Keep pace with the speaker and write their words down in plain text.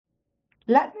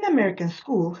Latin American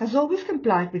School has always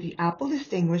complied with the Apple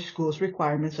Distinguished Schools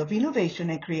requirements of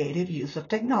innovation and creative use of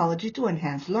technology to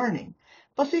enhance learning,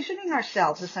 positioning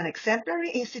ourselves as an exemplary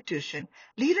institution,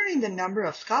 leader in the number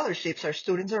of scholarships our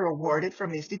students are awarded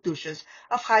from institutions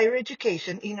of higher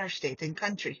education in our state and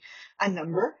country, a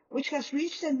number which has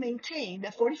reached and maintained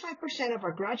 45% of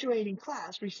our graduating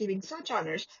class receiving such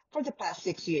honors for the past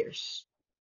 6 years.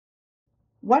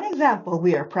 One example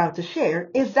we are proud to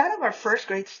share is that of our first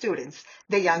grade students,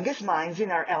 the youngest minds in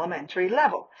our elementary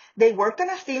level. They worked on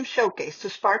a STEAM showcase to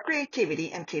spark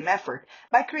creativity and team effort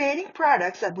by creating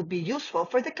products that would be useful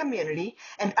for the community,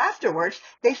 and afterwards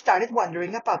they started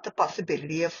wondering about the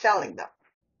possibility of selling them.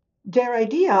 Their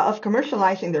idea of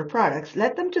commercializing their products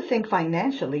led them to think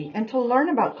financially and to learn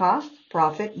about cost,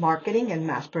 profit, marketing, and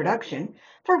mass production,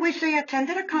 for which they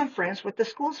attended a conference with the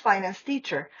school's finance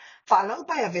teacher, followed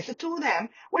by a visit to them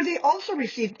where they also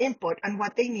received input on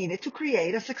what they needed to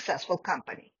create a successful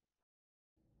company.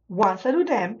 Once at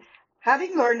UDEM,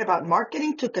 having learned about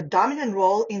marketing took a dominant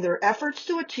role in their efforts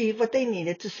to achieve what they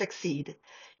needed to succeed.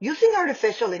 Using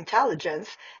artificial intelligence,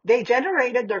 they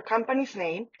generated their company's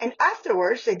name, and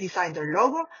afterwards they designed their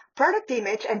logo, product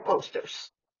image, and posters.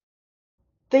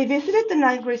 They visited the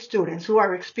ninth grade students who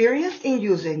are experienced in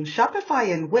using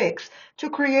Shopify and Wix to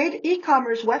create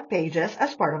e-commerce web pages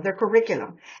as part of their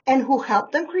curriculum, and who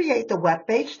helped them create the web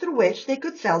page through which they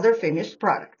could sell their finished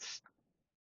products.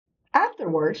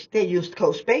 Afterwards, they used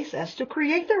CoSpaces to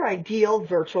create their ideal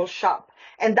virtual shop,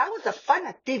 and that was a fun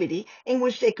activity in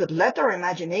which they could let their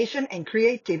imagination and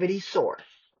creativity soar.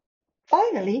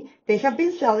 Finally, they have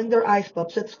been selling their ice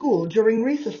pops at school during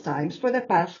recess times for the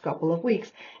past couple of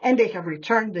weeks, and they have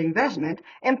returned the investment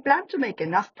and plan to make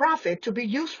enough profit to be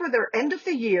used for their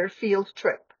end-of-the-year field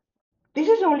trip. This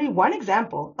is only one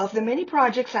example of the many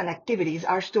projects and activities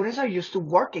our students are used to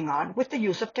working on with the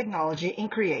use of technology in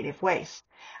creative ways.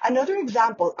 Another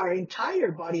example our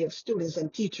entire body of students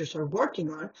and teachers are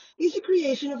working on is the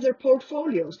creation of their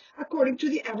portfolios according to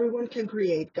the Everyone Can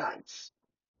Create guides.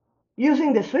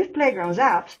 Using the Swift Playgrounds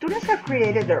app, students have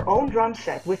created their own drum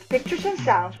set with pictures and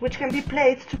sounds which can be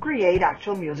played to create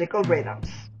actual musical rhythms.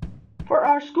 For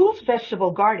our school's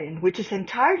vegetable garden, which is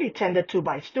entirely tended to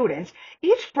by students,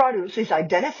 each produce is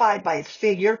identified by its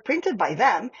figure printed by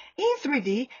them in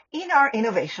 3D in our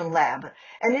innovation lab,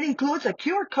 and it includes a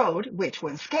QR code which,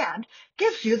 when scanned,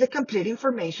 gives you the complete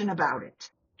information about it.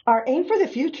 Our aim for the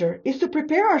future is to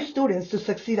prepare our students to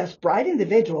succeed as bright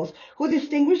individuals who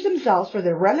distinguish themselves for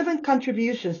their relevant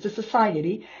contributions to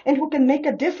society and who can make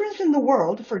a difference in the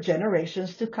world for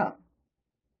generations to come.